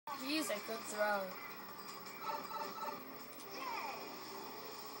a good throw.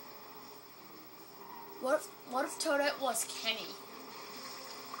 What if Toadette was Kenny?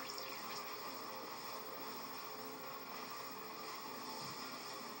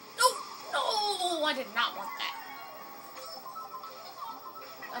 No, I did not want that.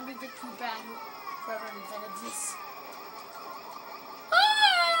 I'm gonna get too bad whoever invented this.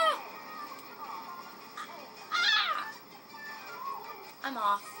 Ah! Ah! I'm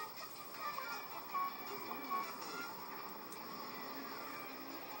off.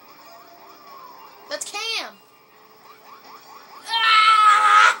 That's Cam.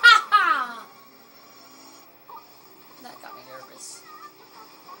 Ah! That got me nervous.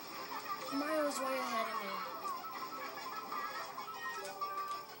 Mario's way ahead of me.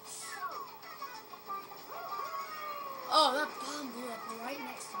 Oh, that bomb blew up right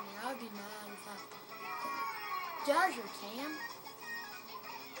next to me. I would be mad if that. Get out of here, Cam.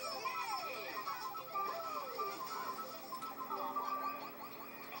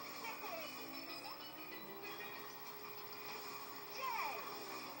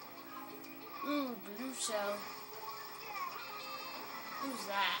 Blue shell. Who's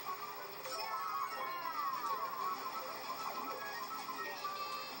that?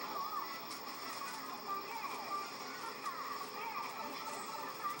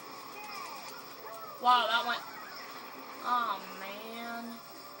 Wow, that went... Oh, man.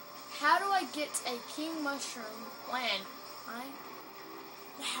 How do I get a king mushroom when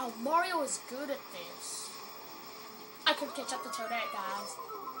Wow, Mario is good at this. I could catch up to Toadette, guys.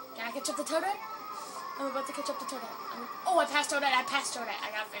 Can I catch up to Toadette? I'm about to catch up to Toadette. Oh, I passed Toadette. I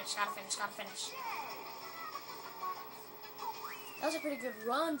gotta finish. That was a pretty good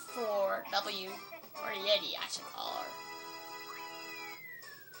run for W, or Yeti, I should call her.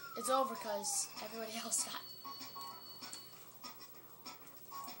 It's over because everybody else got...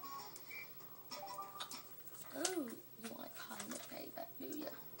 Oh, you want kind of payback, do ya?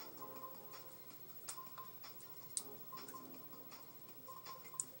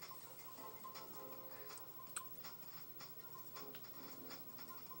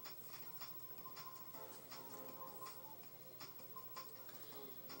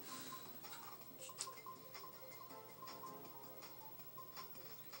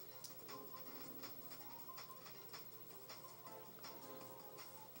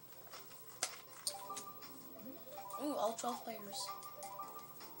 Ooh, all 12 players.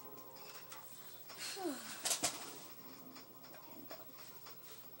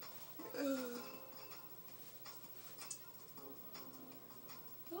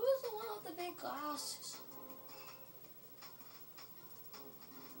 Who is the one with the big glasses?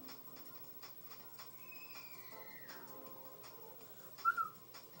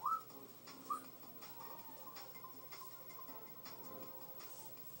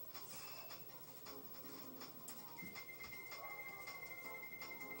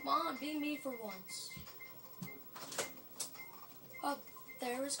 Come on, be me for once. Oh,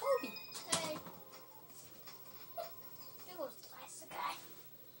 there is Kobe. Hey. There goes the classic guy.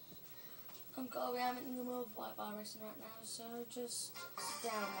 I'm Kobe. I'm in the middle of Wi-Fi racing right now, so just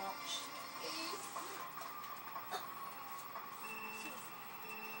sit down and watch.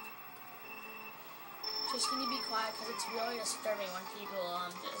 Just can you be quiet, because it's really disturbing when people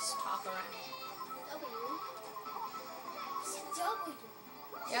just talk around. W. W.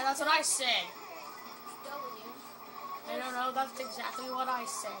 Yeah, that's what I said. W. I don't know, that's exactly what I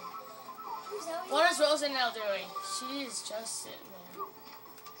said. What is Rosanelle doing? She's just sitting there.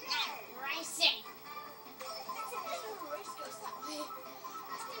 Racing. Race goes that way.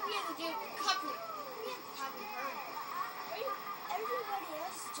 We have to do copy. We have to copy her. Everybody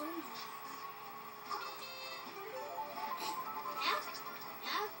else is doing that.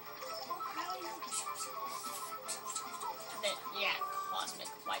 Yeah, cosmic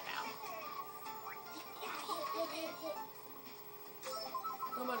wipeout.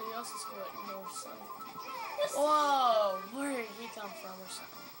 Nobody else is good or something. Whoa, where did he come from or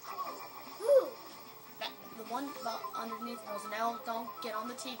something? Who? The one underneath Rosanelle. Don't get on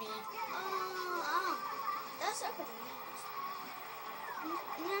the TV. That's okay.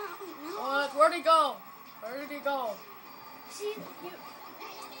 No. What? Where'd he go? Where did he go? See,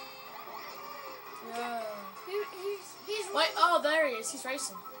 yeah. He's wait, oh, there he is. He's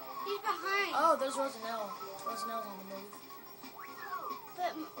racing. He's behind. Oh, there's Rosanelle. Rosanelle's on the move.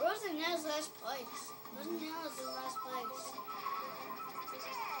 But Rosanelle's last place. Rosanelle is in last place.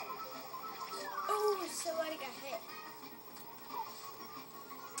 Oh, somebody got hit.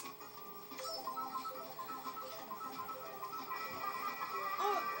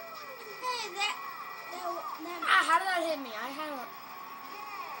 Oh, hey, that how did that hit me? I had a...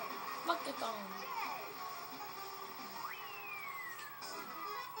 Fuck it on.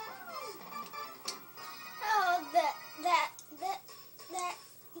 Oh,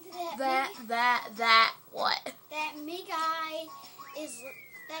 That what? That me guy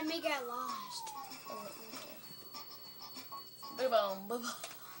lost. Boom, boom, boom.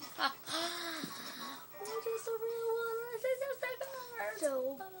 What is the real one? So,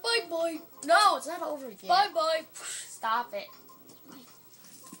 bye bye. No, it's not over yet. Bye bye. Stop it.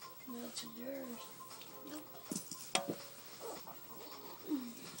 That's yours.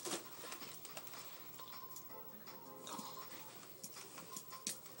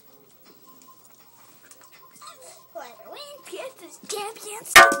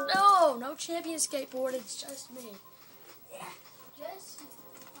 Champions. No champion skateboard. It's just me. Yeah, just.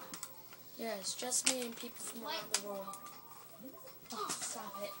 Yes, just me and people from around the world. Oh,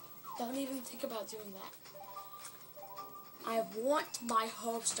 stop it. Don't even think about doing that. I want my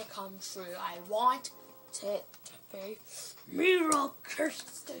hopes to come true. I want it to be Miro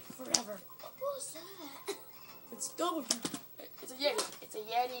Kirsten forever. What was that? It's W. It's a Yeti. It's a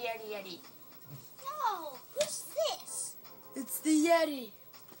Yeti. No, who's this? It's the Yeti.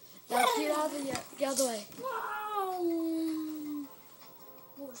 Now get out of the Yeti. Get out of the way. No.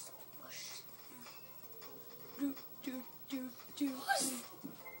 Where's the bush?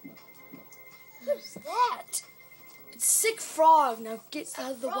 Who's that? It's Sick Frog. Now get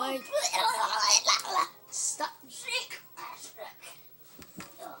out of the way. Stop.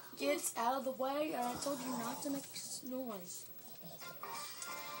 Get out of the way. I told you not to make noise.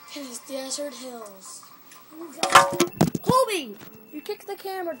 In his desert hills. Colby, you kicked the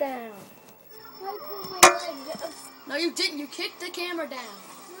camera down. I put my leg down. No, you didn't. You kicked the camera down.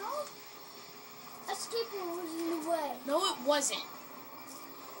 No? A skateboard was in the way. No, it wasn't.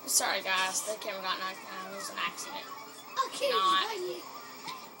 Sorry, guys. The camera got knocked down. It was an accident. Okay, Not.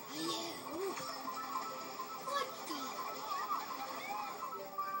 What the?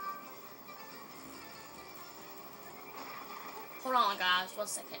 Hold on, guys. 1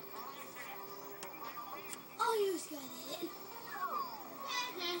 second. Oh, you just got it.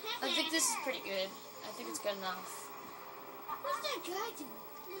 I think this is pretty good. I think it's good enough. What's that guy doing?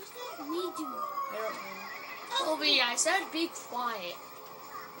 What's that me doing? I don't know. Colby, I said be quiet.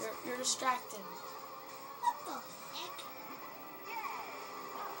 You're distracting. What the heck?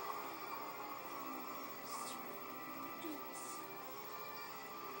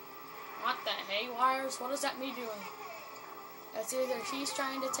 What the haywires? What is that me doing? That's either he's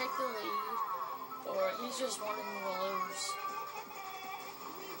trying to take the lead, or he's just wanting to lose.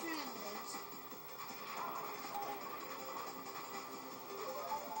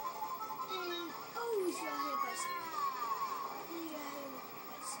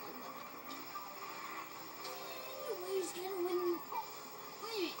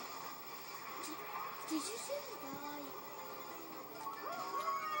 Did you see the guy?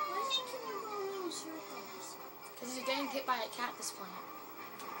 Why is he keeping going around in circles? Because he's getting hit by a cactus plant.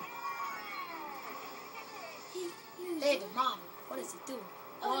 Hey, Mom, what is he doing?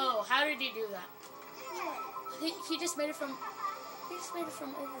 Whoa, how did he do that? He just made it from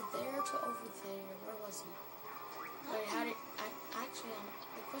over there to over there. Where was he? Wait, how did actually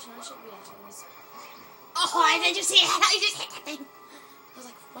the question I should be asking is, oh, did you see it? How you just hit that thing? I was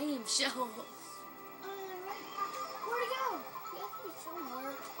like, flame show. Where'd he go? He has to be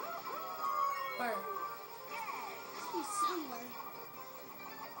somewhere. Where? He's somewhere.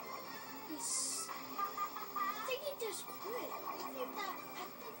 I think he just quit. I think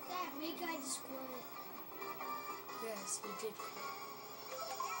that big guy just quit. Yes, he did quit.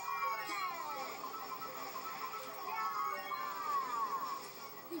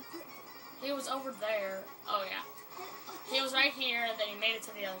 He was over there. Oh yeah. He was right here, and then he made it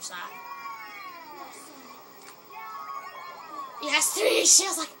to the other side. He has 3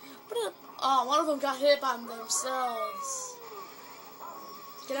 shields. Like, oh, one of them got hit by themselves.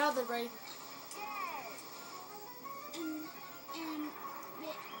 Get out of the raid.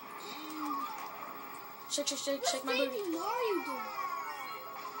 Shake my booty. What are you doing?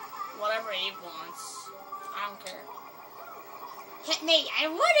 Whatever he wants. I don't care. Hit me. I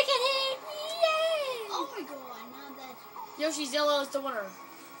want to get hit. Yay! Oh my god, now that... Yoshi's yellow is the winner.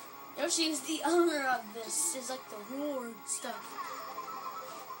 Yoshi is the owner of this. It's like the reward stuff.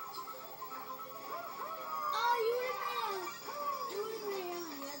 Oh, you would have made it on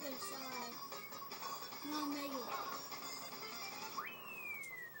the other side. No, make it.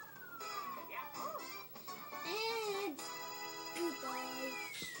 And goodbye.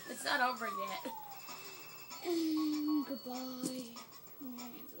 It's not over yet. And goodbye.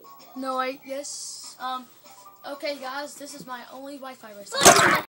 No, yes. Okay, guys, this is my only Wi-Fi recipe.